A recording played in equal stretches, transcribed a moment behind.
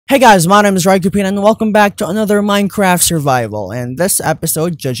Hey guys, my name is Rycopene and welcome back to another Minecraft survival. And this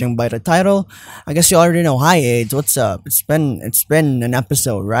episode, judging by the title, I guess you already know. Hi AIDS, what's up? It's been an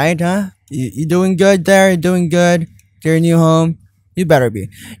episode, right? Huh? You doing good there? You doing good? Your new home? You better be.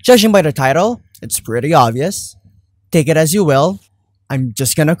 Judging by the title, it's pretty obvious. Take it as you will. I'm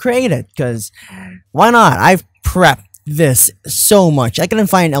just gonna create it, cause why not? I've prepped this so much. I couldn't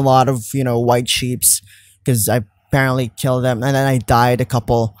find a lot of, white sheeps, cause I apparently killed them and then I died a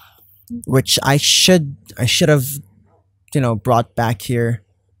couple, which I should have brought back here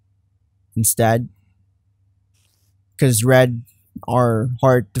instead, because red are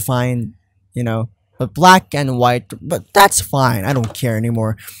hard to find, but black and white, but that's fine. I don't care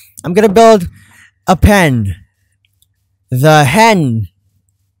anymore. I'm gonna build a pen, the hen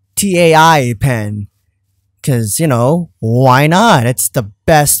TAI pen, because why not? It's the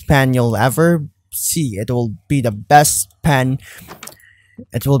best pen you'll ever see. It will be the best pen.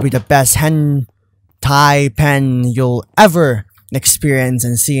 It will be the best hentai pen you'll ever experience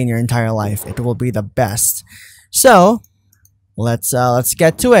and see in your entire life. It will be the best. So let's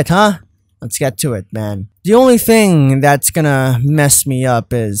get to it, huh? Let's get to it, man. The only thing that's gonna mess me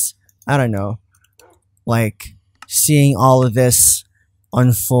up is, I don't know, like seeing all of this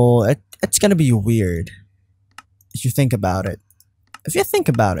unfold. It's gonna be weird if you think about it. If you think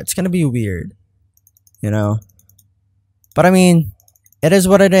about it, it's gonna be weird. But I mean, it is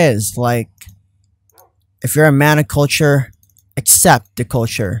what it is. Like, if you're a man of culture, accept the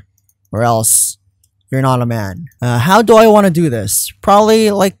culture, or else you're not a man. How do I want to do this? Probably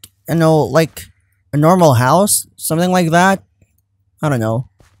like a normal house, something like that. I don't know,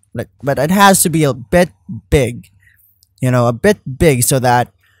 but it has to be a bit big, a bit big, so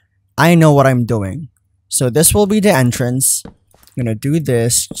that I know what I'm doing. So this will be the entrance. I'm gonna do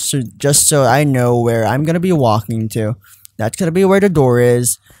this just so I know where I'm gonna be walking to. That's gonna be where the door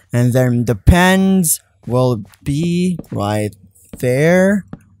is, and then the pens will be right there.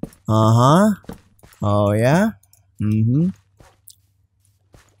 Oh yeah.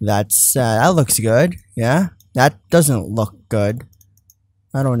 That looks good. Yeah, that doesn't look good.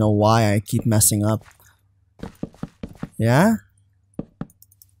 I don't know why I keep messing up. Yeah,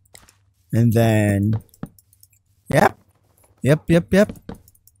 and then yep. I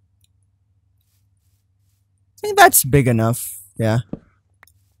think that's big enough. Yeah.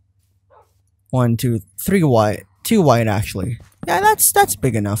 1, 2, 3 white. 2 white actually. Yeah, that's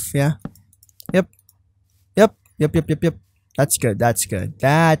big enough. Yeah. Yep. That's good. That's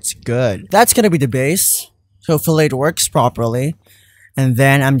good. That's gonna be the base. So hopefully it works properly. And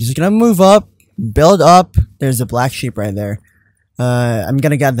then I'm just gonna move up, build up. There's a black sheep right there. I'm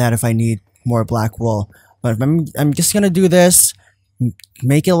gonna get that if I need more black wool. But I'm just gonna do this,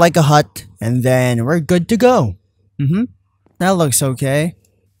 make it like a hut, and then we're good to go. That looks okay.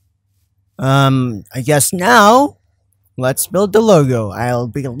 I guess now, let's build the logo. I'll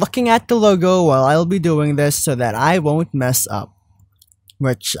be looking at the logo while I'll be doing this so that I won't mess up.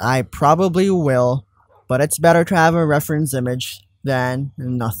 Which I probably will, but it's better to have a reference image than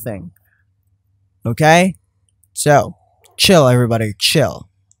nothing. Okay? So, chill everybody, chill.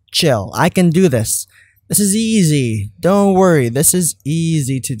 Chill. I can do this. This is easy. Don't worry. This is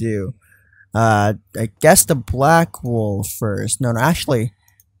easy to do. I guess the black wool first. No, actually,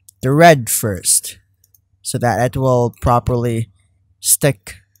 the red first, so that it will properly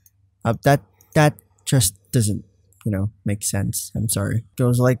stick up. That just doesn't, make sense. I'm sorry.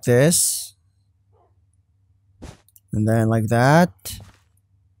 Goes like this, and then like that.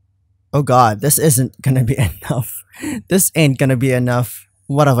 Oh God, this isn't gonna be enough. This ain't gonna be enough.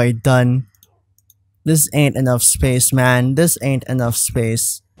 What have I done? This ain't enough space, man. This ain't enough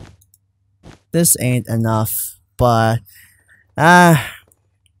space. This ain't enough. But I'll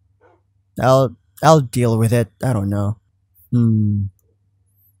deal with it. I don't know.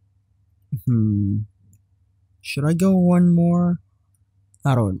 Should I go one more?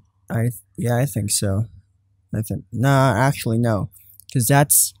 Yeah, I think so. Nah, actually no. Cause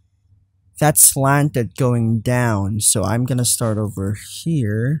that's slanted going down. So I'm gonna start over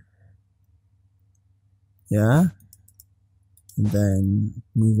here. Yeah, and then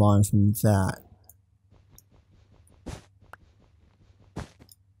move on from that.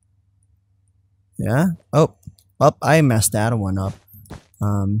 Yeah. Oh, I messed that one up.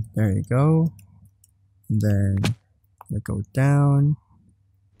 There you go. And then I go down,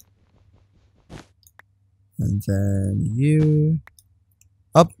 and then you.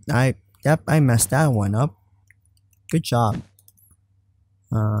 Oh, I messed that one up. Good job.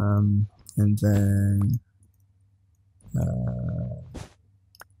 And then.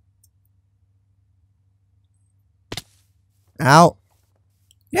 Ow.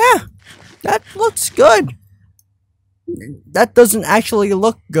 Yeah, that looks good. That doesn't actually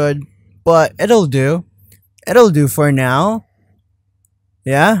look good, but it'll do. It'll do for now.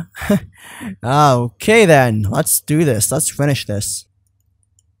 Yeah? Okay then, let's do this. Let's finish this.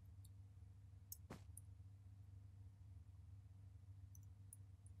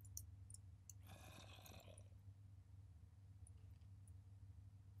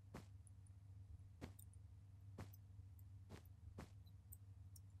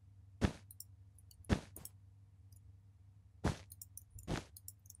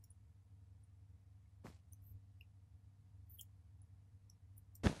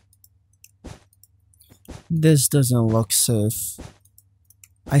 This doesn't look safe.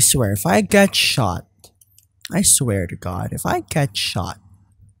 I swear, if I get shot, I swear to God, if I get shot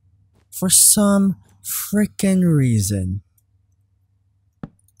for some freaking reason,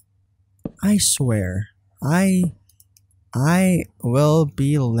 I swear, I will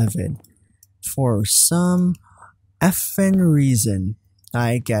be livid. For some effing reason,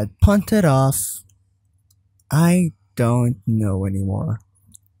 I get punted off. I don't know anymore.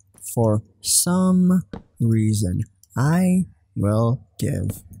 For some reason, I will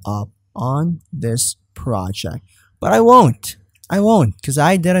give up on this project. But I won't. I won't, because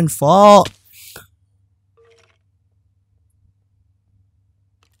I didn't fall.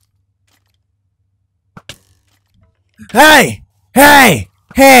 Hey! Hey!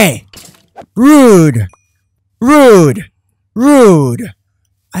 Hey! Rude! Rude! Rude!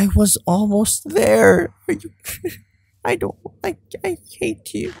 I was almost there. I don't like. I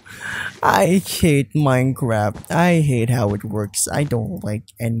hate you. I hate Minecraft. I hate how it works. I don't like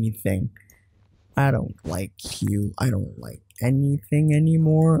anything. I don't like you. I don't like anything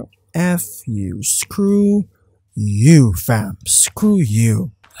anymore. F you. Screw you, fam. Screw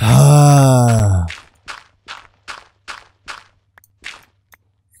you.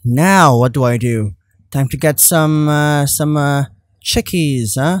 Now, what do I do? Time to get some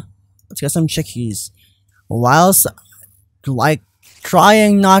chickies, huh? Let's get some chickies. Whilst, like,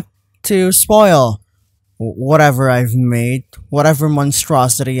 trying not to spoil whatever I've made, whatever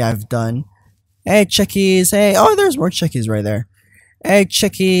monstrosity I've done. Hey, chickies, hey, oh, there's more chickies right there. Hey,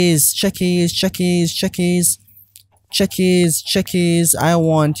 chickies, chickies, chickies, chickies, chickies, chickies, I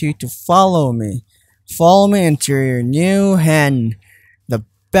want you to follow me. Follow me into your new hen. The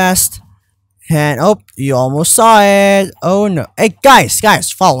best hen. Oh, you almost saw it. Oh, no. Hey, guys,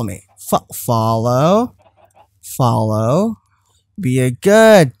 follow me. Follow. Be a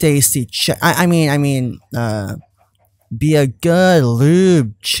good tasty be a good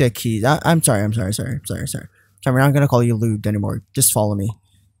lube chickie. I'm sorry. We're not gonna call you lubed anymore. Just follow me.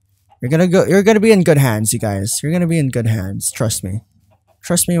 You're gonna be in good hands, you guys. You're gonna be in good hands. Trust me.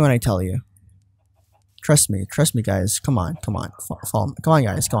 Trust me when I tell you. Trust me, guys. Come on. Follow me. Come on,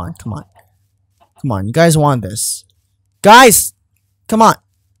 guys. Come on. You guys want this. Guys! Come on.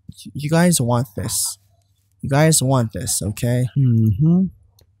 You guys want this. You guys want this, okay?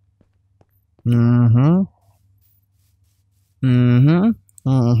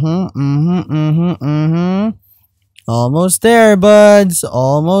 Almost there, buds.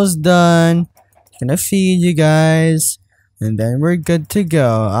 Almost done. Gonna feed you guys. And then we're good to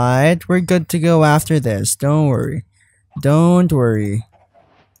go. Alright? We're good to go after this. Don't worry. Don't worry.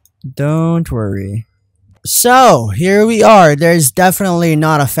 So, here we are. There's definitely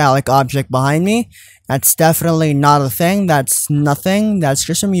not a phallic object behind me. That's definitely not a thing. That's nothing. That's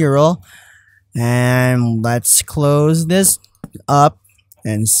just a mural. And let's close this up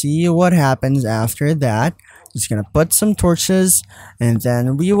and see what happens after that. Just gonna put some torches, and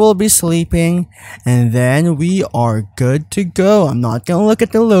then we will be sleeping, and then we are good to go. I'm not gonna look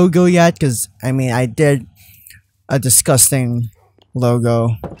at the logo yet, because, I mean, I did a disgusting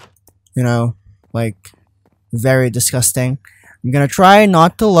logo. You know, like, very disgusting. I'm gonna try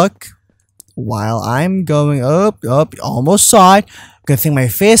not to look while I'm going up, almost saw it. Good thing my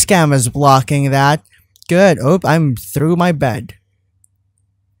face cam is blocking that. Good. Oh, I'm through my bed.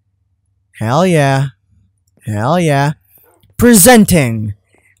 Hell yeah. Presenting,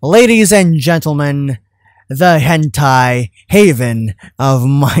 ladies and gentlemen, the hentai haven of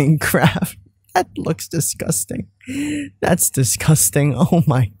Minecraft. That looks disgusting. That's disgusting. Oh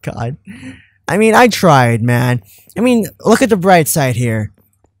my god. I mean, I tried, man. I mean, look at the bright side here.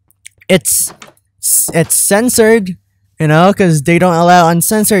 It's censored, you know, because they don't allow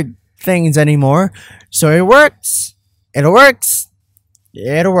uncensored things anymore. So it works. It works.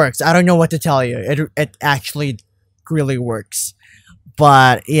 I don't know what to tell you. It actually really works.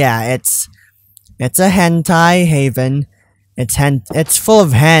 But yeah, it's a hentai haven. It's full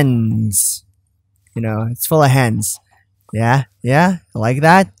of hens. You know, it's full of hens. Yeah, like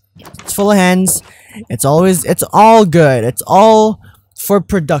that. It's full of hands. It's all good. It's all for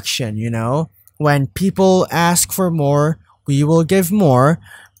production, you know? When people ask for more, we will give more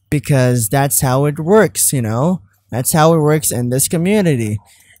because that's how it works, you know? That's how it works in this community.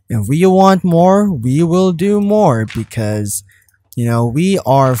 If we want more, we will do more because, you know, we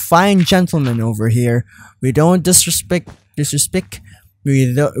are fine gentlemen over here. We don't disrespect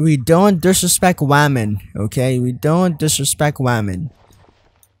we don't disrespect women, okay? We don't disrespect women.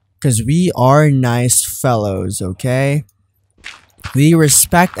 Because we are nice fellows, okay? We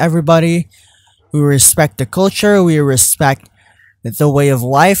respect everybody. We respect the culture. We respect the way of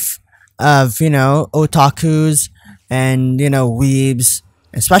life of, you know, otakus and, you know, weebs.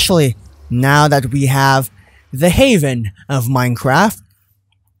 Especially now that we have the haven of Minecraft.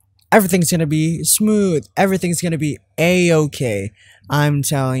 Everything's gonna be smooth. Everything's gonna be a-okay. I'm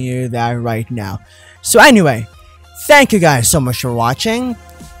telling you that right now. So anyway, thank you guys so much for watching.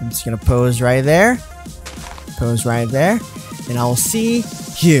 I'm just gonna pose right there. Pose right there. And I will see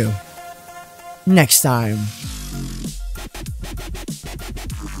you next time.